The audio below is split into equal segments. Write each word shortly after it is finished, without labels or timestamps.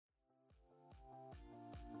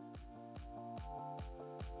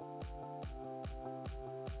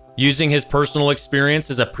Using his personal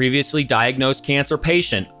experience as a previously diagnosed cancer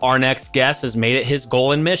patient, our next guest has made it his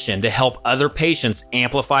goal and mission to help other patients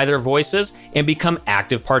amplify their voices and become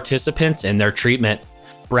active participants in their treatment.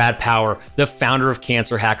 Brad Power, the founder of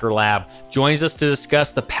Cancer Hacker Lab, joins us to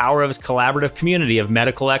discuss the power of his collaborative community of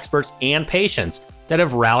medical experts and patients that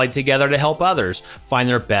have rallied together to help others find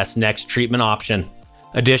their best next treatment option.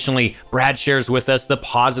 Additionally, Brad shares with us the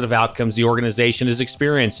positive outcomes the organization is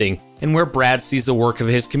experiencing and where Brad sees the work of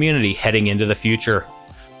his community heading into the future.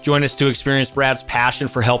 Join us to experience Brad's passion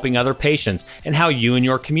for helping other patients and how you and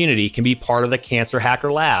your community can be part of the Cancer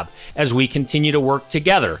Hacker Lab as we continue to work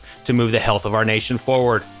together to move the health of our nation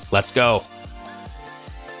forward. Let's go.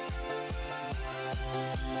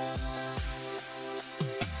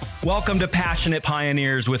 Welcome to Passionate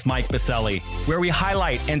Pioneers with Mike Biselli, where we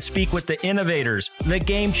highlight and speak with the innovators, the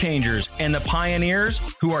game changers, and the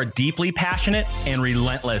pioneers who are deeply passionate and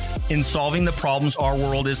relentless in solving the problems our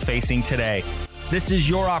world is facing today. This is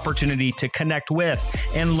your opportunity to connect with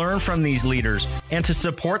and learn from these leaders and to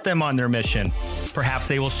support them on their mission. Perhaps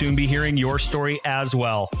they will soon be hearing your story as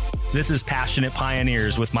well. This is Passionate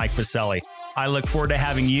Pioneers with Mike Biselli. I look forward to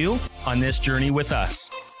having you on this journey with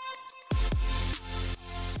us.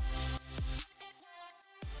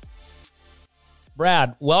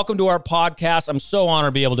 Brad, welcome to our podcast. I'm so honored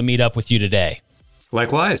to be able to meet up with you today.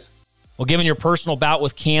 Likewise. Well, given your personal bout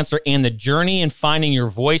with cancer and the journey in finding your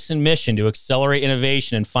voice and mission to accelerate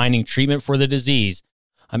innovation and finding treatment for the disease,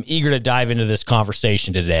 I'm eager to dive into this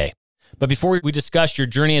conversation today. But before we discuss your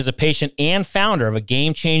journey as a patient and founder of a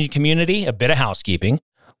game-changing community, a bit of housekeeping.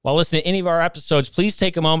 While listening to any of our episodes, please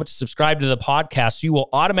take a moment to subscribe to the podcast so you will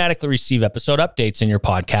automatically receive episode updates in your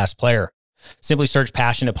podcast player. Simply search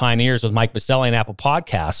Passionate Pioneers with Mike Biselli on Apple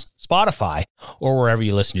Podcasts, Spotify, or wherever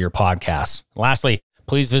you listen to your podcasts. Lastly,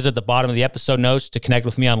 please visit the bottom of the episode notes to connect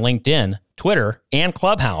with me on LinkedIn, Twitter, and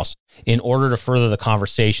Clubhouse in order to further the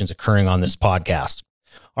conversations occurring on this podcast.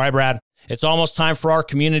 All right, Brad, it's almost time for our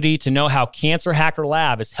community to know how Cancer Hacker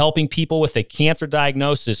Lab is helping people with a cancer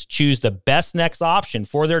diagnosis choose the best next option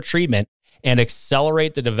for their treatment and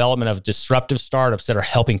accelerate the development of disruptive startups that are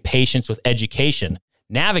helping patients with education,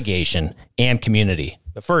 navigation, and community.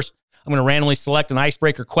 But first, I'm going to randomly select an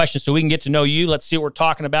icebreaker question so we can get to know you. Let's see what we're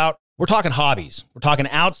talking about. We're talking hobbies. We're talking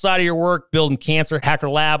outside of your work, building Cancer Hacker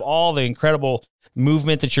Lab, all the incredible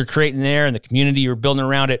movement that you're creating there and the community you're building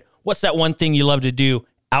around it. What's that one thing you love to do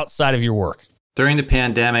outside of your work? During the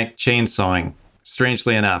pandemic, chainsawing,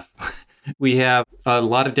 strangely enough. We have a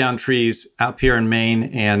lot of down trees up here in Maine,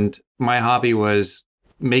 and my hobby was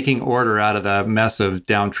making order out of the mess of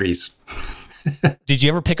down trees. Did you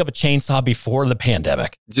ever pick up a chainsaw before the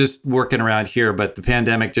pandemic? Just working around here, but the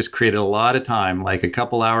pandemic just created a lot of time, like a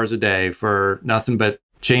couple hours a day for nothing but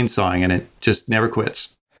chainsawing, and it just never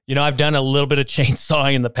quits. You know, I've done a little bit of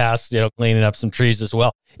chainsawing in the past, cleaning up some trees as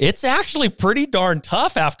well. It's actually pretty darn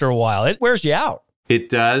tough after a while. It wears you out. It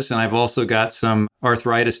does, and I've also got some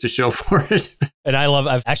arthritis to show for it. And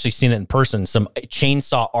I've actually seen it in person. Some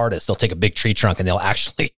chainsaw artists, they'll take a big tree trunk and they'll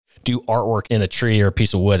actually do artwork in a tree or a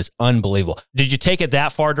piece of wood. It's unbelievable. Did you take it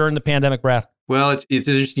that far during the pandemic, Brad? Well, it's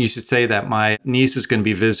interesting you should say that. My niece is going to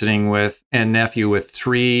be visiting with and nephew with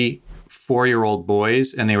 3 4-year-old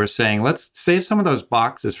boys, and they were saying, let's save some of those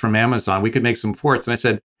boxes from Amazon. We could make some forts. And I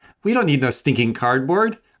said, we don't need no stinking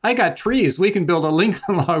cardboard. I got trees. We can build a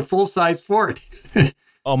Lincoln log full-size fort.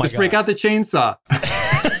 Oh my God. Just break out the chainsaw.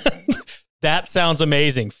 That sounds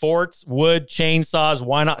amazing. Forts, wood, chainsaws.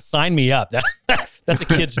 Why not? Sign me up. That's a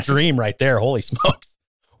kid's dream right there. Holy smokes.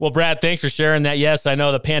 Well, Brad, thanks for sharing that. Yes, I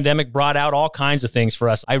know the pandemic brought out all kinds of things for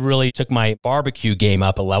us. I really took my barbecue game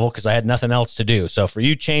up a level because I had nothing else to do. So for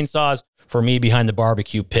you, chainsaws, for me, behind the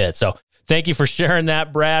barbecue pit. So thank you for sharing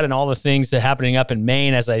that, Brad, and all the things that are happening up in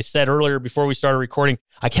Maine. As I said earlier before we started recording,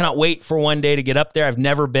 I cannot wait for one day to get up there. I've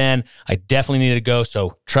never been. I definitely need to go.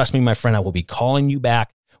 So trust me, my friend, I will be calling you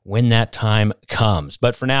back when that time comes.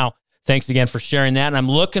 But for now, thanks again for sharing that. And I'm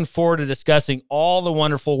looking forward to discussing all the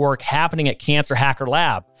wonderful work happening at Cancer Hacker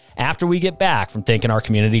Lab after we get back from thanking our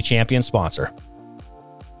community champion sponsor.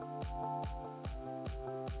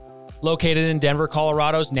 Located in Denver,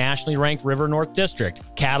 Colorado's nationally ranked River North District,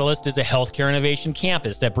 Catalyst is a healthcare innovation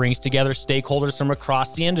campus that brings together stakeholders from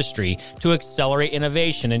across the industry to accelerate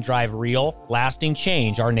innovation and drive real, lasting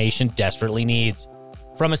change our nation desperately needs.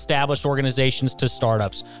 From established organizations to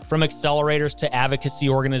startups, from accelerators to advocacy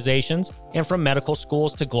organizations, and from medical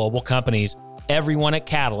schools to global companies, everyone at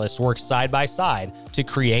Catalyst works side by side to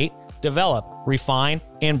create, develop, refine,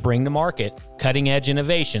 and bring to market cutting-edge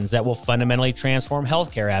innovations that will fundamentally transform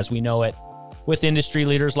healthcare as we know it. With industry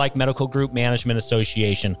leaders like Medical Group Management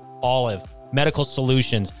Association, Olive, Medical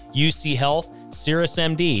Solutions, UC Health, Cirrus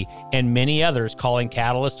MD, and many others calling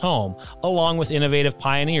Catalyst home, along with innovative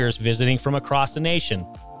pioneers visiting from across the nation.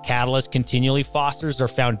 Catalyst continually fosters their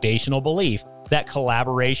foundational belief that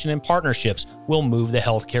collaboration and partnerships will move the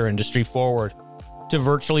healthcare industry forward. To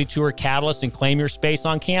virtually tour Catalyst and claim your space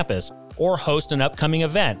on campus or host an upcoming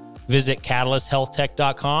event, visit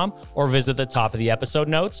catalysthealthtech.com or visit the top of the episode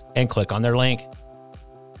notes and click on their link.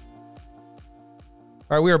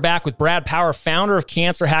 All right, we are back with Brad Power, founder of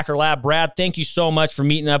Cancer Hacker Lab. Brad, thank you so much for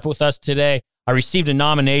meeting up with us today. I received a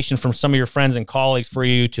nomination from some of your friends and colleagues for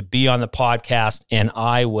you to be on the podcast, and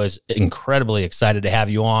I was incredibly excited to have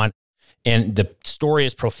you on. And the story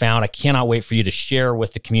is profound. I cannot wait for you to share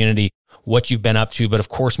with the community what you've been up to, but of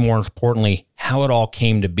course, more importantly, how it all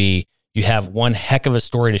came to be. You have one heck of a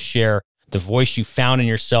story to share. The voice you found in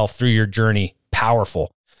yourself through your journey,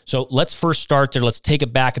 powerful. So let's first start there. Let's take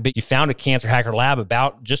it back a bit. You founded Cancer Hacker Lab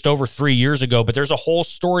about just over 3 years ago, but there's a whole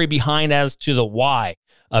story behind as to the why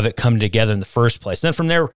of it coming together in the first place. Then from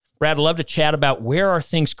there, Brad, I'd love to chat about where are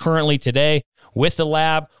things currently today with the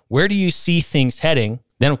lab? Where do you see things heading?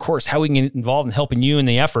 Then, of course, how we can get involved in helping you in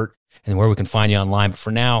the effort and where we can find you online. But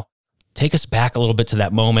for now, take us back a little bit to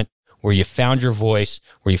that moment where you found your voice,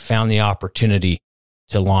 where you found the opportunity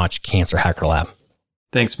to launch Cancer Hacker Lab.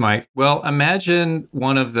 Thanks, Mike. Well, imagine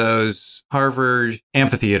one of those Harvard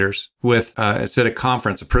amphitheaters with, it's at a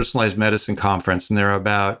conference, a personalized medicine conference, and there are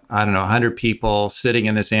about, 100 people sitting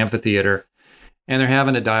in this amphitheater, and they're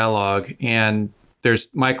having a dialogue, and there's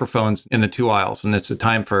microphones in the two aisles, and it's a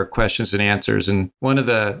time for questions and answers. And one of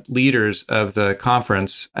the leaders of the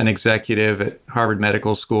conference, an executive at Harvard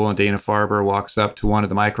Medical School in Dana-Farber, walks up to one of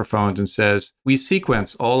the microphones and says, "We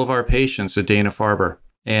sequence all of our patients at Dana-Farber."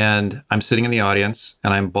 And I'm sitting in the audience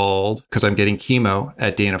and I'm bald because I'm getting chemo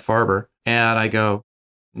at Dana-Farber. And I go,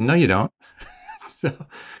 "No, you don't." So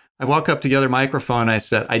I walk up to the other microphone and I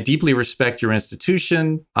said, "I deeply respect your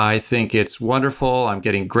institution. I think it's wonderful. I'm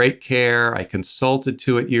getting great care. I consulted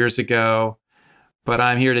to it years ago. But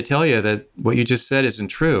I'm here to tell you that what you just said isn't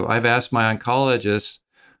true. I've asked my oncologist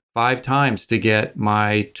 5 times to get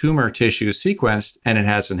my tumor tissue sequenced, and it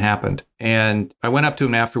hasn't happened." And I went up to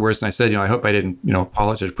him afterwards and I said, "I hope I didn't,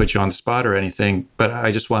 apologize to put you on the spot or anything, but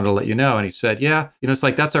I just wanted to let you know." And he said, "Yeah, it's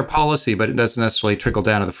like that's our policy, but it doesn't necessarily trickle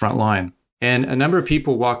down to the front line." And a number of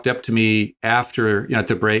people walked up to me after, at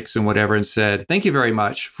the breaks and whatever and said, "Thank you very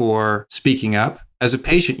much for speaking up. As a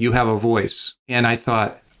patient, you have a voice." And I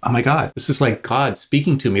thought, oh my God, this is like God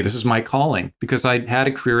speaking to me. This is my calling, because I had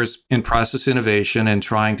a career in process innovation and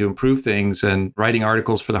trying to improve things and writing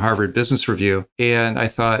articles for the Harvard Business Review. And I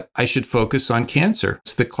thought I should focus on cancer.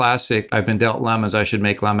 It's the classic, I've been dealt lemons, I should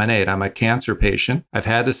make lemonade. I'm a cancer patient. I've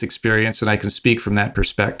had this experience and I can speak from that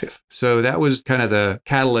perspective. So that was kind of the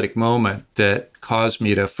catalytic moment that caused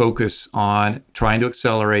me to focus on trying to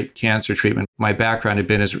accelerate cancer treatment. My background had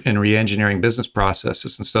been in re-engineering business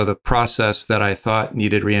processes. And so the process that I thought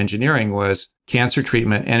needed re-engineering was cancer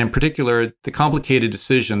treatment, and in particular, the complicated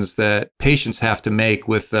decisions that patients have to make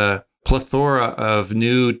with the plethora of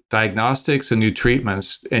new diagnostics and new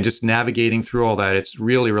treatments, and just navigating through all that. It's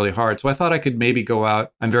really, really hard. So I thought I could maybe go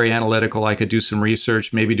out. I'm very analytical. I could do some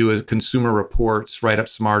research, maybe do a consumer reports, write up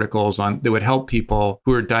some articles that would help people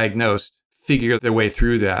who are diagnosed figure their way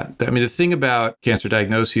through that. I mean, the thing about cancer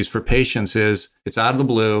diagnoses for patients is it's out of the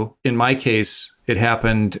blue. In my case, it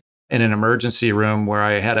happened in an emergency room where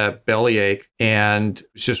I had a bellyache and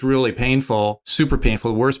it's just really painful, super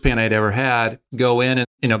painful, the worst pain I'd ever had. Go in and,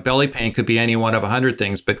 belly pain could be any one of 100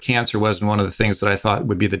 things, but cancer wasn't one of the things that I thought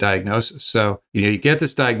would be the diagnosis. So, you get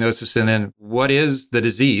this diagnosis, and then what is the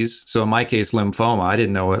disease? So in my case, lymphoma. I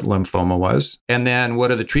didn't know what lymphoma was. And then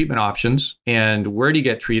what are the treatment options, and where do you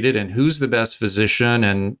get treated, and who's the best physician,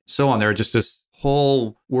 and so on. There are just this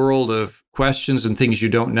whole world of questions and things you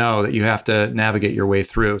don't know that you have to navigate your way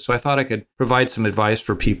through. So I thought I could provide some advice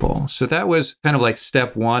for people. So that was kind of like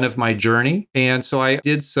step one of my journey. And so I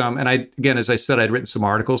did some, and again, as I said, I'd written some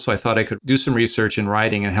articles, so I thought I could do some research in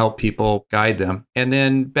writing and help people, guide them. And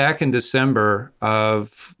then back in December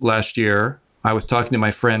of last year, I was talking to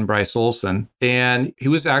my friend Bryce Olson, and he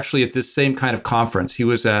was actually at this same kind of conference. He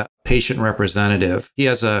was a patient representative. He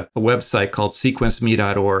has a website called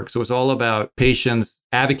sequenceme.org. So it's all about patients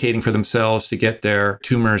advocating for themselves to get their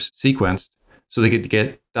tumors sequenced so they could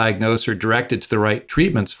get diagnosed or directed to the right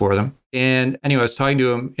treatments for them. And anyway, I was talking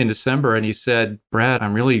to him in December, and he said, "Brad,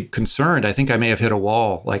 I'm really concerned. I think I may have hit a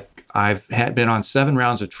wall. Like, been on 7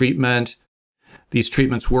 rounds of treatment. These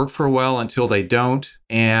treatments work for a while until they don't.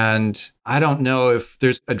 And I don't know if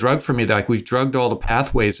there's a drug for me. Like, we've drugged all the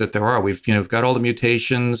pathways that there are. We've got all the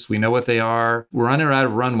mutations. We know what they are. We're running out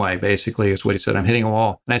of runway, basically, is what he said. I'm hitting a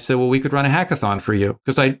wall. And I said, well, we could run a hackathon for you.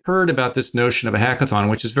 Because I heard about this notion of a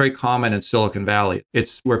hackathon, which is very common in Silicon Valley.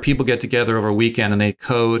 It's where people get together over a weekend and they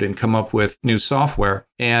code and come up with new software.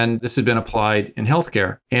 And this had been applied in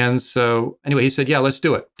healthcare. And so anyway, he said, yeah, let's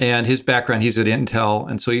do it. And his background, he's at Intel.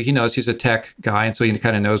 And so he knows, he's a tech guy. And so he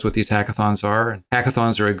kind of knows what these hackathons are. And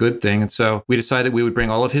hackathons are a good thing. And so we decided we would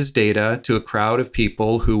bring all of his data to a crowd of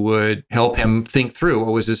people who would help him think through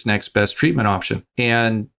what was his next best treatment option.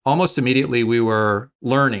 And almost immediately we were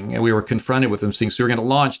learning and we were confronted with them things. So we were going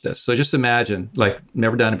to launch this. So just imagine, like,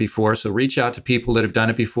 never done it before. So reach out to people that have done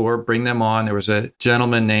it before, bring them on. There was a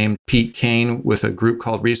gentleman named Pete Kane with a group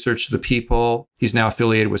called Research to the People. He's now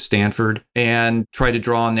affiliated with Stanford, and try to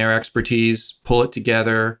draw on their expertise, pull it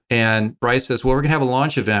together. And Bryce says, well, we're going to have a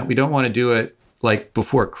launch event. We don't want to do it like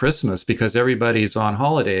before Christmas because everybody's on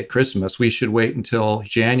holiday at Christmas. We should wait until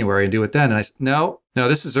January and do it then. And I said, no,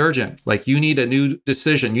 this is urgent. Like, you need a new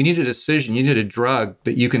decision. You need a decision. You need a drug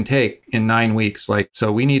that you can take in 9 weeks.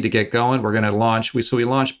 So we need to get going. We're going to launch. So we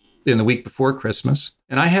launched in the week before Christmas.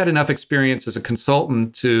 And I had enough experience as a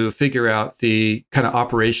consultant to figure out the kind of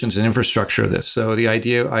operations and infrastructure of this. So the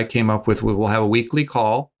idea I came up with, we'll have a weekly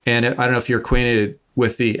call. And I don't know if you're acquainted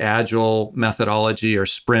with the agile methodology or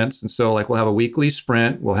sprints. And so, like, we'll have a weekly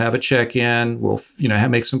sprint, we'll have a check-in, we'll,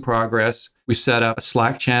 make some progress. We set up a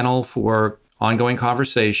Slack channel for ongoing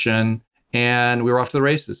conversation, and we were off to the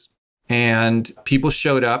races. And people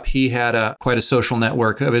showed up. He had quite a social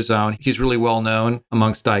network of his own. He's really well known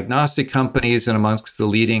amongst diagnostic companies and amongst the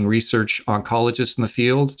leading research oncologists in the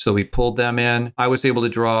field. So we pulled them in. I was able to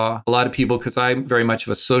draw a lot of people because I'm very much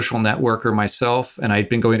of a social networker myself. And I'd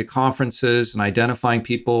been going to conferences and identifying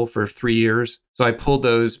people for 3 years. So I pulled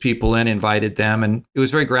those people in, invited them, and it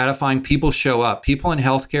was very gratifying. People show up. People in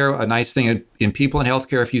healthcare, a nice thing in people in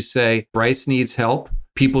healthcare, if you say, Bryce needs help,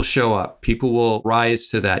 people show up. People will rise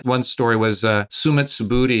to that. One story was Sumit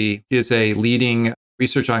Subudhi is a leading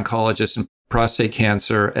research oncologist in prostate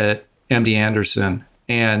cancer at MD Anderson.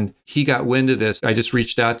 And he got wind of this. I just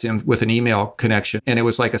reached out to him with an email connection, and it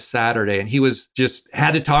was like a Saturday. And he was just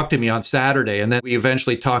had to talk to me on Saturday. And then we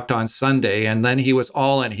eventually talked on Sunday. And then he was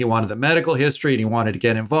all in. He wanted the medical history and he wanted to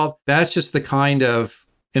get involved. That's just the kind of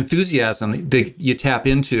enthusiasm that you tap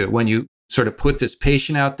into when you sort of put this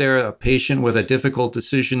patient out there. A patient with a difficult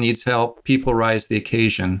decision needs help. People rise to the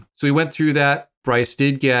occasion. So we went through that. Bryce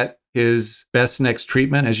did get his best next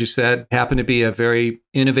treatment, as you said, happened to be a very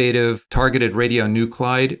innovative targeted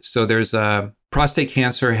radionuclide. So there's prostate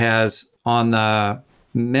cancer has on the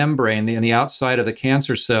membrane, in the outside of the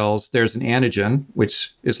cancer cells, there's an antigen,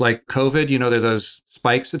 which is like COVID. There are those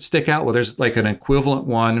spikes that stick out. Well, there's like an equivalent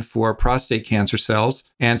one for prostate cancer cells.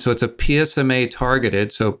 And so it's a PSMA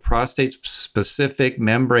targeted, so prostate specific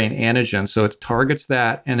membrane antigen. So it targets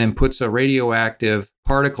that and then puts a radioactive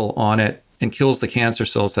particle on it and kills the cancer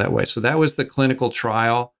cells that way. So that was the clinical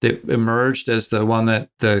trial that emerged as the one that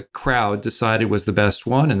the crowd decided was the best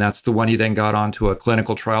one. And that's the one he then got onto a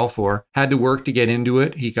clinical trial for. Had to work to get into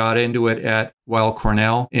it. He got into it at Weill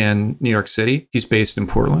Cornell in New York City. He's based in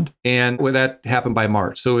Portland. And that happened by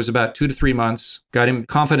March. So it was about 2 to 3 months. Got him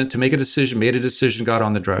confident to make a decision, made a decision, got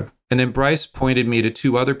on the drug. And then Bryce pointed me to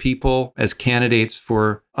 2 other people as candidates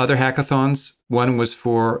for other hackathons. One was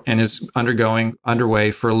for, and is underway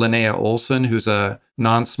for Linnea Olson, who's a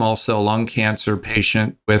non-small cell lung cancer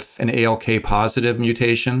patient with an ALK positive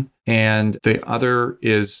mutation. And the other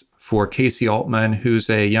is for Casey Altman, who's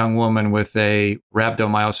a young woman with a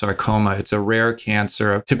rhabdomyosarcoma. It's a rare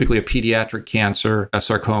cancer, typically a pediatric cancer, a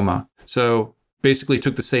sarcoma. So basically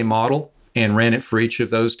took the same model and ran it for each of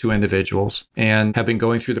those 2 individuals, and have been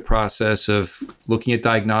going through the process of looking at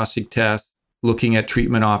diagnostic tests, looking at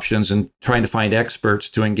treatment options, and trying to find experts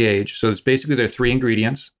to engage. So it's basically there are 3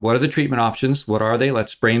 ingredients. What are the treatment options? What are they?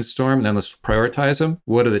 Let's brainstorm, and then let's prioritize them.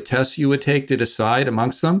 What are the tests you would take to decide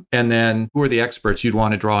amongst them? And then who are the experts you'd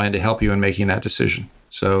want to draw in to help you in making that decision?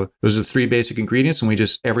 So those are the 3 basic ingredients. And we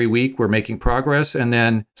just, every week, we're making progress, and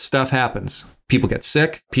then stuff happens. People get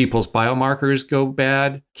sick. People's biomarkers go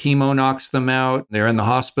bad. Chemo knocks them out. They're in the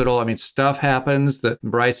hospital. I mean, stuff happens. In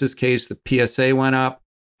Bryce's case, the PSA went up.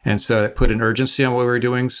 And so it put an urgency on what we were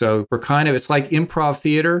doing. So we're it's like improv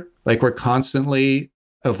theater. Like, we're constantly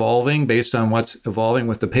evolving based on what's evolving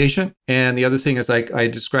with the patient. And the other thing is, like, I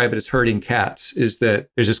describe it as herding cats, is that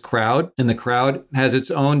there's this crowd, and the crowd has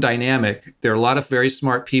its own dynamic. There are a lot of very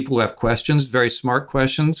smart people who have questions, very smart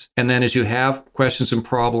questions. And then as you have questions and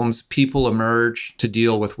problems, people emerge to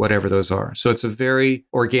deal with whatever those are. So it's a very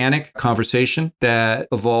organic conversation that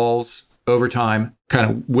evolves over time, kind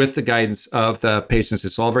of with the guidance of the patients.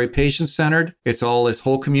 It's all very patient-centered. It's all, this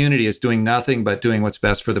whole community is doing nothing but doing what's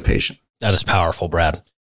best for the patient. That is powerful, Brad.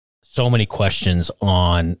 So many questions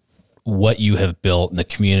on what you have built and the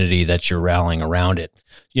community that you're rallying around it.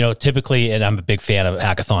 Typically, and I'm a big fan of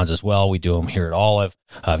hackathons as well. We do them here at Olive.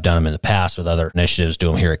 I've done them in the past with other initiatives, do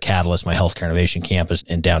them here at Catalyst, my healthcare innovation campus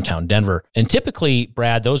in downtown Denver. And typically,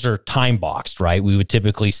 Brad, those are time boxed, right? We would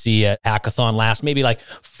typically see a hackathon last maybe like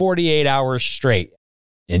 48 hours straight.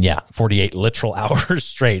 And 48 literal hours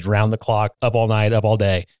straight, round the clock, up all night, up all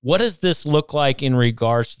day. What does this look like in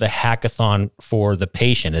regards to the hackathon for the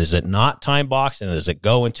patient? Is it not time boxed, and does it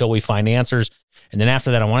go until we find answers? And then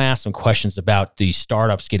after that, I want to ask some questions about the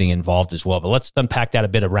startups getting involved as well. But let's unpack that a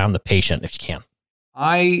bit around the patient, if you can.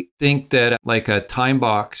 I think that like a time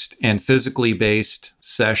boxed and physically based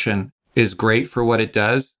session is great for what it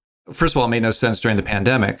does. First of all, it made no sense during the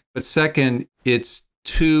pandemic. But second, it's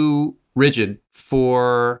too rigid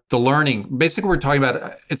for the learning. Basically, we're talking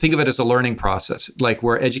about, think of it as a learning process. Like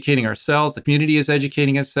we're educating ourselves, the community is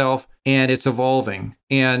educating itself, and it's evolving.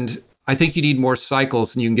 And I think you need more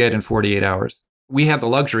cycles than you can get in 48 hours. We have the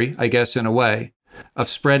luxury, I guess, in a way, of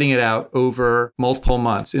spreading it out over multiple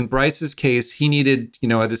months. In Bryce's case, he needed,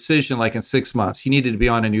 a decision like in 6 months. He needed to be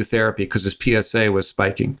on a new therapy because his PSA was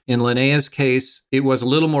spiking. In Linnea's case, it was a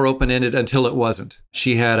little more open-ended until it wasn't.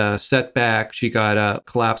 She had a setback. She got a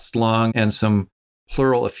collapsed lung and some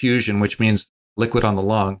pleural effusion, which means liquid on the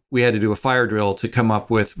lung. We had to do a fire drill to come up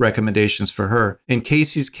with recommendations for her. In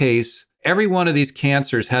Casey's case, every one of these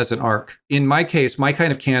cancers has an arc. In my case, my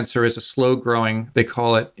kind of cancer is a slow-growing, they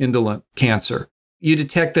call it indolent cancer. You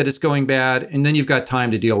detect that it's going bad, and then you've got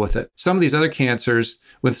time to deal with it. Some of these other cancers,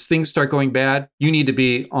 when things start going bad, you need to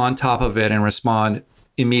be on top of it and respond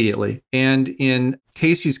immediately. And in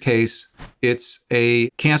Casey's case, it's a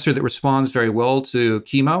cancer that responds very well to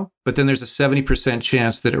chemo, but then there's a 70%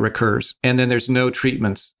 chance that it recurs. And then there's no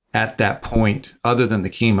treatments at that point other than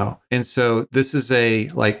the chemo. And so this is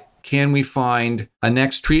can we find a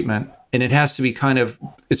next treatment? And it has to be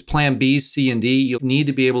it's plan B, C, and D. You'll need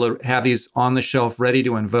to be able to have these on the shelf ready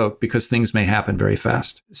to invoke because things may happen very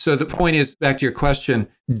fast. So the point is, back to your question,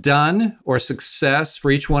 done or success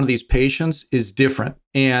for each one of these patients is different.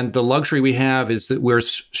 And the luxury we have is that we're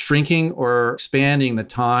shrinking or expanding the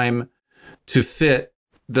time to fit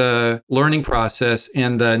the learning process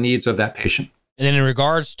and the needs of that patient. And then in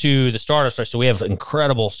regards to the startups, so we have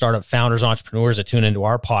incredible startup founders, entrepreneurs that tune into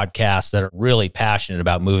our podcast that are really passionate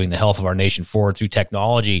about moving the health of our nation forward through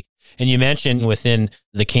technology. And you mentioned within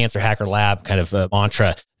the Cancer Hacker Lab kind of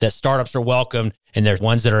mantra that startups are welcomed, and there's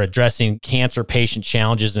ones that are addressing cancer patient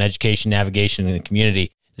challenges and education, navigation in the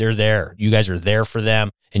community. They're there. You guys are there for them,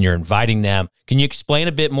 and you're inviting them. Can you explain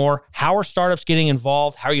a bit more? How are startups getting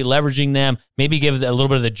involved? How are you leveraging them? Maybe give a little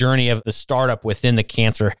bit of the journey of the startup within the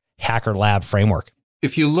Cancer Hacker Lab framework.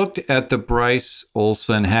 If you looked at the Bryce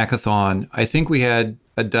Olson hackathon, I think we had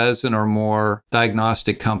a dozen or more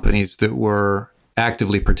diagnostic companies that were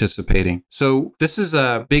actively participating. So this is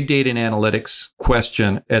a big data and analytics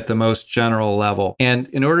question at the most general level. And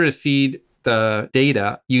in order to feed the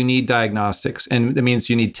data, you need diagnostics, and that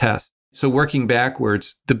means you need tests. So working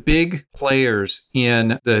backwards, the big players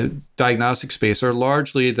in the diagnostic space are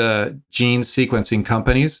largely the gene sequencing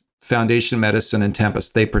companies. Foundation Medicine and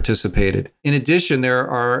Tempus, they participated. In addition, there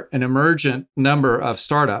are an emergent number of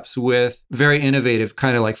startups with very innovative,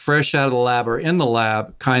 kind of like fresh out of the lab or in the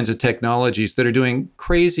lab kinds of technologies that are doing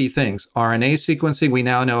crazy things. RNA sequencing, we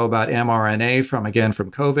now know about mRNA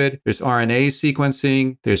from COVID. There's RNA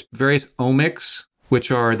sequencing. There's various omics,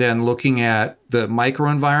 which are then looking at the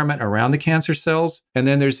microenvironment around the cancer cells. And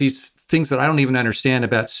then there's these things that I don't even understand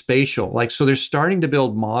about spatial. So they're starting to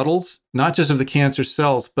build models, not just of the cancer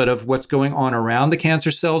cells, but of what's going on around the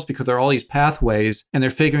cancer cells, because there are all these pathways, and they're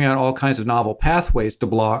figuring out all kinds of novel pathways to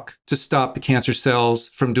block to stop the cancer cells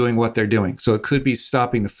from doing what they're doing. So it could be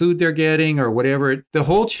stopping the food they're getting or whatever. The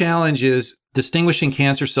whole challenge is distinguishing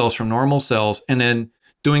cancer cells from normal cells and then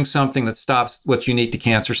doing something that stops what's unique to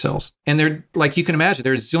cancer cells. And they're, like you can imagine,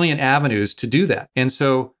 there's a zillion avenues to do that. And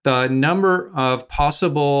so the number of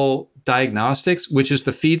possible diagnostics, which is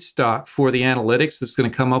the feedstock for the analytics that's going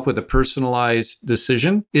to come up with a personalized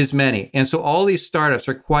decision, is many. And so all these startups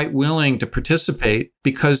are quite willing to participate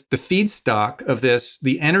because the feedstock of this,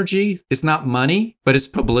 the energy is not money, but it's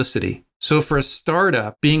publicity. So for a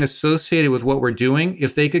startup being associated with what we're doing,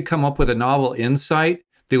 if they could come up with a novel insight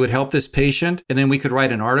that would help this patient, and then we could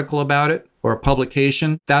write an article about it or a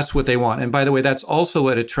publication, that's what they want. And by the way, that's also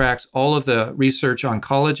what attracts all of the research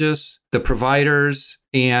oncologists, the providers,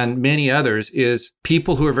 and many others, is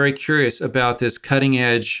people who are very curious about this cutting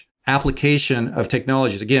edge application of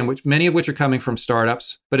technologies, again, which many of which are coming from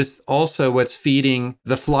startups, but it's also what's feeding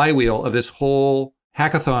the flywheel of this whole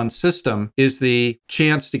hackathon system is the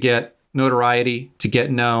chance to get notoriety, to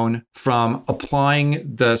get known from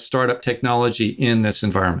applying the startup technology in this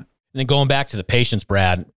environment. And then going back to the patients,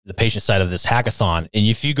 Brad, the patient side of this hackathon, and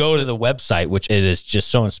if you go to the website, which it is just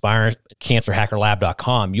so inspiring,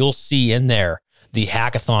 cancerhackerlab.com, you'll see in there the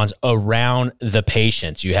hackathons around the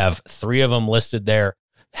patients. You have 3 of them listed there.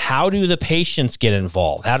 How do the patients get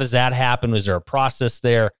involved? How does that happen? Is there a process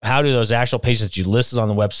there? How do those actual patients you listed on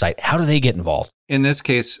the website, how do they get involved? In this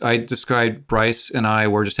case, I described Bryce and I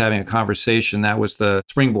were just having a conversation. That was the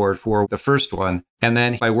springboard for the first one. And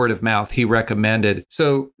then by word of mouth, he recommended.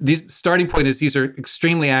 So the starting point is these are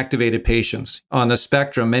extremely activated patients. On the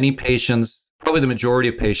spectrum, many patients, probably the majority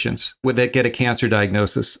of patients that get a cancer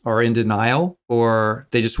diagnosis are in denial, or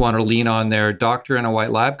they just want to lean on their doctor in a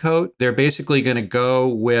white lab coat. They're basically going to go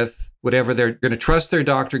with whatever they're going to trust their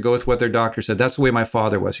doctor, go with what their doctor said. That's the way my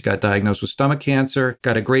father was. He got diagnosed with stomach cancer,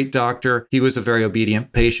 got a great doctor. He was a very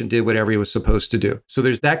obedient patient, did whatever he was supposed to do. So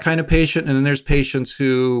there's that kind of patient. And then there's patients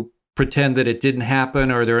who pretend that it didn't happen,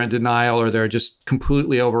 or they're in denial, or they're just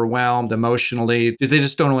completely overwhelmed emotionally. They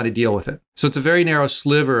just don't want to deal with it. So it's a very narrow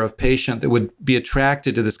sliver of patient that would be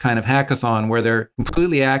attracted to this kind of hackathon where they're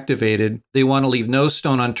completely activated. They want to leave no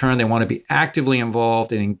stone unturned. They want to be actively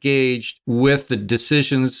involved and engaged with the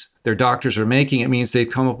decisions their doctors are making. It means they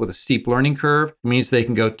come up with a steep learning curve. It means they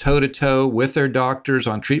can go toe-to-toe with their doctors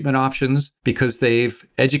on treatment options because they've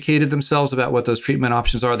educated themselves about what those treatment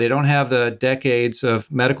options are. They don't have the decades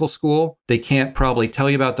of medical school. They can't probably tell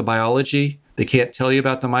you about the biology. They can't tell you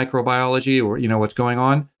about the microbiology or, what's going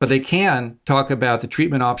on, but they can talk about the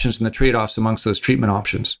treatment options and the trade-offs amongst those treatment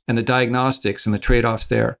options and the diagnostics and the trade-offs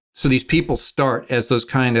there. So these people start as those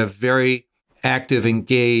kind of very active,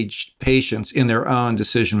 engaged patients in their own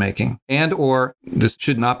decision-making, and or this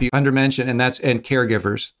should not be undermentioned, and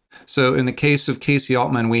caregivers. So in the case of Casey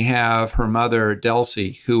Altman, we have her mother,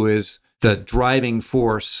 Delcy, who is the driving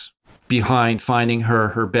force behind finding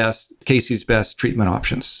Casey's best treatment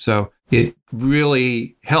options. So it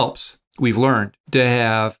really helps, we've learned, to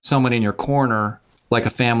have someone in your corner like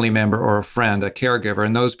a family member or a friend, a caregiver,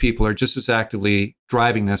 and those people are just as actively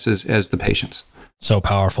driving this as the patients. So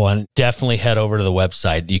powerful. And definitely head over to the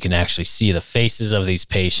website. You can actually see the faces of these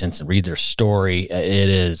patients and read their story. It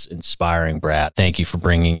is inspiring, Brad. Thank you for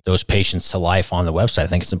bringing those patients to life on the website. I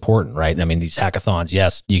think it's important, right? I mean, these hackathons,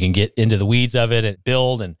 yes, you can get into the weeds of it and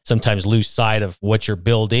build and sometimes lose sight of what you're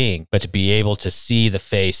building, but to be able to see the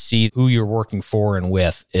face, see who you're working for and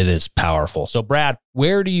with, it is powerful. So Brad,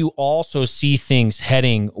 where do you also see things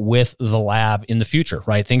heading with the lab in the future,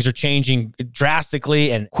 right? Things are changing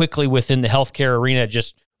drastically and quickly within the healthcare arena,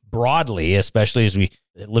 just broadly, especially as we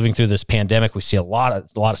living through this pandemic. We see a lot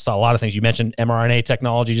of things. You mentioned mRNA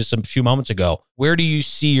technology just a few moments ago. Where do you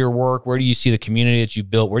see your work? Where do you see the community that you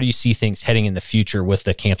built? Where do you see things heading in the future with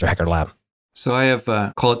the Cancer Hacker Lab? So I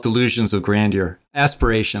have, call it delusions of grandeur.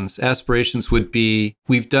 Aspirations. Aspirations would be,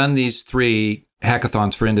 we've done these 3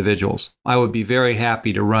 hackathons for individuals. I would be very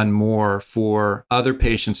happy to run more for other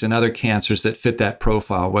patients and other cancers that fit that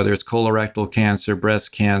profile, whether it's colorectal cancer,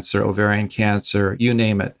 breast cancer, ovarian cancer, you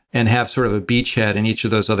name it, and have sort of a beachhead in each of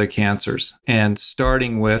those other cancers. And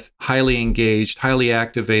starting with highly engaged, highly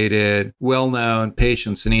activated, well-known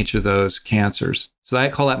patients in each of those cancers. So I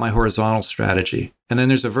call that my horizontal strategy. And then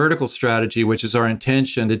there's a vertical strategy, which is our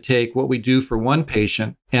intention to take what we do for one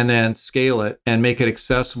patient and then scale it and make it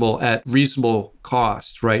accessible at reasonable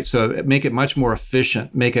cost, right? So make it much more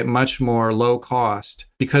efficient, make it much more low cost,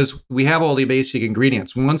 because we have all the basic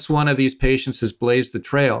ingredients. Once one of these patients has blazed the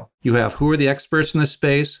trail, you have who are the experts in this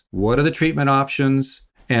space, what are the treatment options,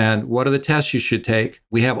 and what are the tests you should take.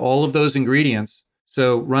 We have all of those ingredients.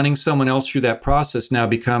 So running someone else through that process now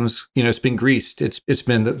becomes, it's been greased. It's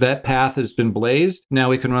been, that path has been blazed. Now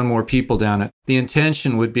we can run more people down it. The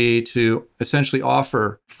intention would be to essentially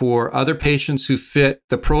offer for other patients who fit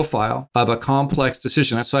the profile of a complex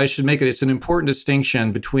decision. So I should make it's an important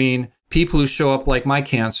distinction between people who show up like my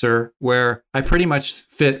cancer, where I pretty much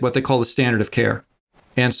fit what they call the standard of care.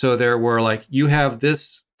 And so there were like, you have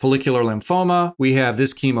this follicular lymphoma, we have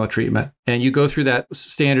this chemo treatment. And you go through that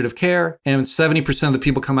standard of care, and 70% of the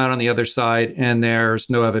people come out on the other side, and there's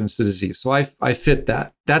no evidence of disease. So I fit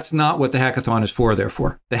that. That's not what the hackathon is for,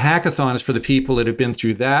 therefore. The hackathon is for the people that have been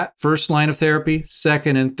through that first line of therapy,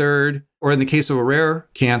 second and third, or in the case of a rare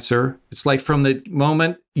cancer, it's like from the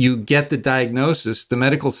moment you get the diagnosis, the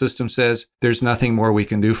medical system says, there's nothing more we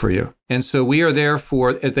can do for you. And so we are there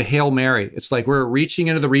for as the Hail Mary. It's like we're reaching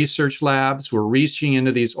into the research labs, we're reaching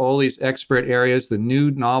into all these expert areas, the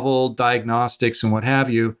new novel diagnostics and what have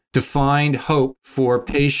you, to find hope for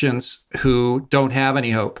patients who don't have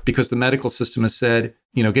any hope because the medical system has said,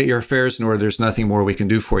 get your affairs in order. There's nothing more we can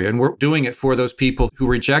do for you. And we're doing it for those people who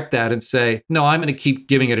reject that and say, no, I'm going to keep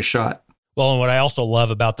giving it a shot. Well, and what I also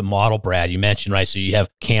love about the model, Brad, you mentioned, right? So you have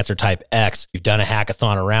cancer type X. You've done a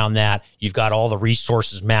hackathon around that. You've got all the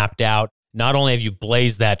resources mapped out. Not only have you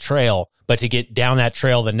blazed that trail, but to get down that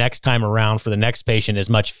trail the next time around for the next patient is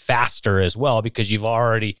much faster as well because you've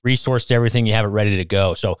already resourced everything. You have it ready to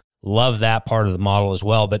go. So love that part of the model as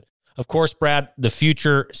well. But of course, Brad, the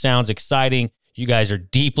future sounds exciting. You guys are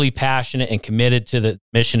deeply passionate and committed to the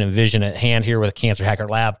mission and vision at hand here with Cancer Hacker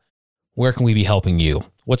Lab. Where can we be helping you?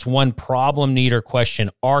 What's one problem, need, or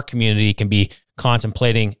question our community can be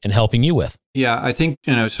contemplating and helping you with? Yeah, I think,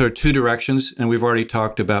 sort of two directions, and we've already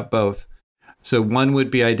talked about both. So one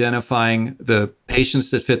would be identifying the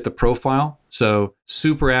patients that fit the profile. So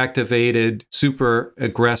super activated, super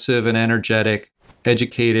aggressive and energetic,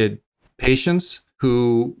 educated patients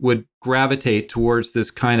who would gravitate towards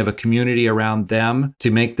this kind of a community around them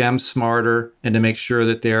to make them smarter and to make sure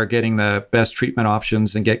that they are getting the best treatment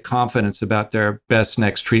options and get confidence about their best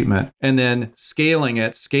next treatment. And then scaling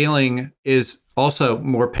it. Scaling is also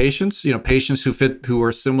more patients, patients who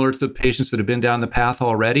are similar to the patients that have been down the path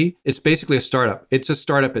already. It's basically a startup. It's a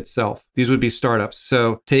startup itself. These would be startups.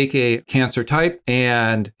 So take a cancer type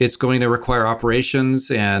and it's going to require operations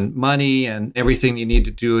and money and everything you need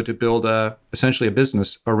to do to build essentially a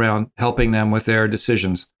business around helping them with their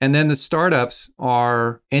decisions. And then the startups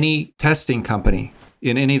are any testing company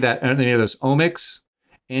in any of those omics,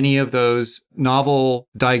 any of those novel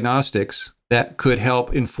diagnostics that could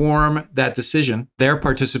help inform that decision. Their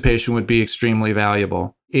participation would be extremely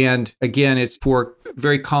valuable. And again, it's for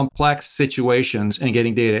very complex situations and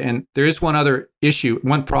getting data. And there is one other issue,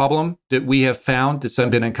 one problem that we have found that's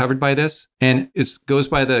been uncovered by this, and it goes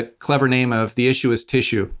by the clever name of the issue is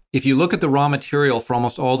tissue. If you look at the raw material for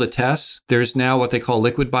almost all the tests, there's now what they call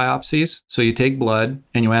liquid biopsies. So you take blood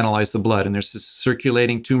and you analyze the blood, and there's this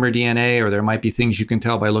circulating tumor DNA, or there might be things you can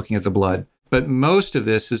tell by looking at the blood. But most of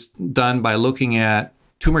this is done by looking at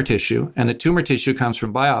tumor tissue, and the tumor tissue comes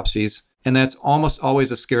from biopsies. And that's almost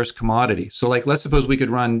always a scarce commodity. So let's suppose we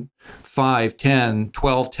could run 5, 10,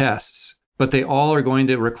 12 tests, but they all are going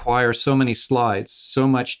to require so many slides, so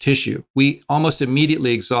much tissue. We almost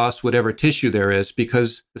immediately exhaust whatever tissue there is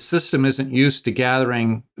because the system isn't used to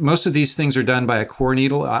gathering. Most of these things are done by a core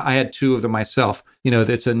needle. I had 2 of them myself.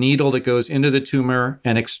 It's a needle that goes into the tumor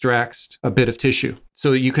and extracts a bit of tissue.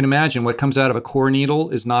 So you can imagine what comes out of a core needle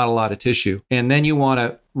is not a lot of tissue. And then you want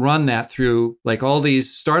to run that through, all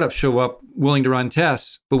these startups show up willing to run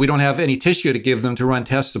tests, but we don't have any tissue to give them to run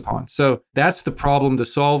tests upon. So that's the problem to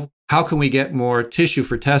solve. How can we get more tissue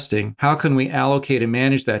for testing? How can we allocate and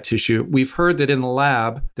manage that tissue? We've heard that in the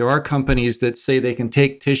lab, there are companies that say they can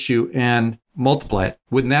take tissue and multiply it.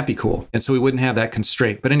 Wouldn't that be cool? And so we wouldn't have that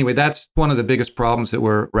constraint. But anyway, that's one of the biggest problems that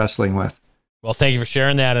we're wrestling with. Well, thank you for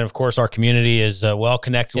sharing that. And of course, our community is well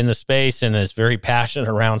connected in the space and is very passionate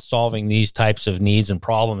around solving these types of needs and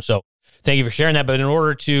problems. So thank you for sharing that. But in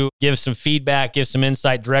order to give some feedback, give some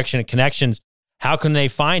insight, direction, and connections, how can they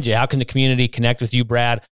find you? How can the community connect with you,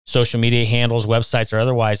 Brad? Social media handles, websites, or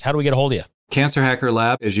otherwise? How do we get a hold of you? Cancer Hacker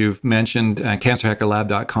Lab, as you've mentioned,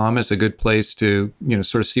 cancerhackerlab.com is a good place to,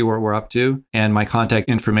 sort of see what we're up to. And my contact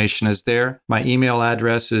information is there. My email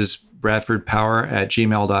address is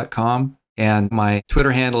bradfordpower@gmail.com. And my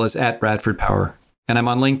Twitter handle is @BradfordPower. And I'm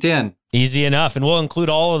on LinkedIn. Easy enough. And we'll include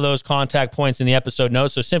all of those contact points in the episode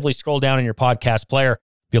notes. So simply scroll down in your podcast player,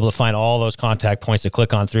 be able to find all those contact points to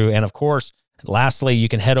click on through. And of course, lastly, you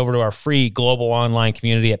can head over to our free global online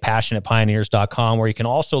community at passionatepioneers.com, where you can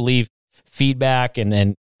also leave feedback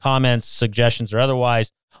and comments, suggestions, or otherwise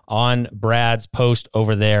on Brad's post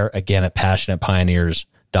over there, again, at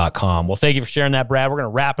passionatepioneers.com. Well, thank you for sharing that, Brad. We're going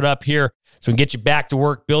to wrap it up here so we can get you back to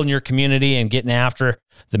work, building your community and getting after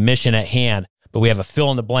the mission at hand. But we have a fill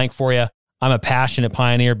in the blank for you. I'm a passionate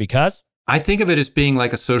pioneer because I think of it as being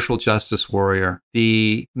like a social justice warrior.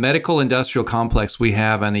 The medical industrial complex we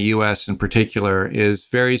have in the U.S. in particular is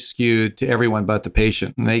very skewed to everyone but the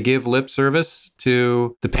patient. And they give lip service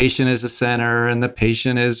to the patient as the center and the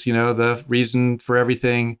patient is, the reason for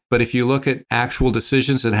everything. But if you look at actual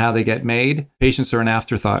decisions and how they get made, patients are an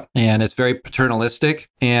afterthought. And it's very paternalistic.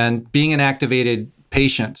 And being an activated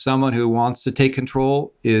patient, someone who wants to take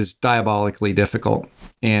control, is diabolically difficult.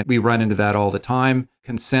 And we run into that all the time.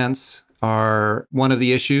 Consents are one of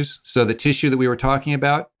the issues. So the tissue that we were talking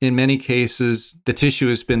about, in many cases, the tissue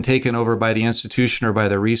has been taken over by the institution or by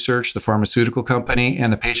the research, the pharmaceutical company,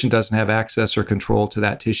 and the patient doesn't have access or control to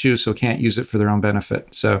that tissue, so can't use it for their own benefit.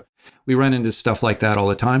 So we run into stuff like that all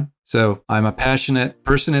the time. So I'm a passionate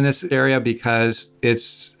person in this area because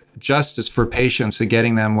it's justice for patients and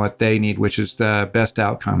getting them what they need, which is the best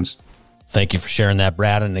outcomes. Thank you for sharing that,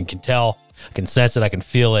 Brad. And I can tell, I can sense it, I can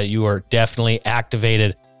feel it. You are definitely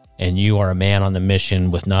activated and you are a man on the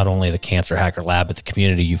mission with not only the Cancer Hacker Lab, but the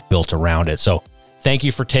community you've built around it. So thank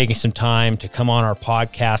you for taking some time to come on our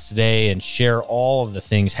podcast today and share all of the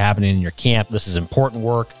things happening in your camp. This is important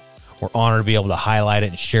work. We're honored to be able to highlight it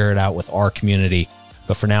and share it out with our community.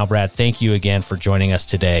 But for now, Brad, thank you again for joining us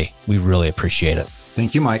today. We really appreciate it.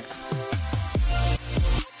 Thank you, Mike.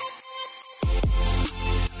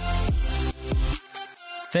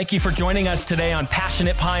 Thank you for joining us today on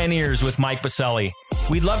Passionate Pioneers with Mike Biselli.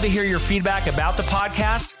 We'd love to hear your feedback about the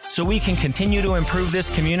podcast so we can continue to improve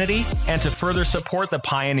this community and to further support the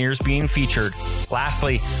pioneers being featured.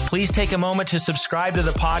 Lastly, please take a moment to subscribe to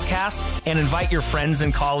the podcast and invite your friends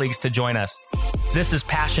and colleagues to join us. This is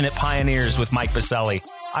Passionate Pioneers with Mike Biselli.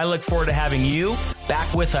 I look forward to having you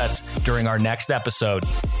back with us during our next episode.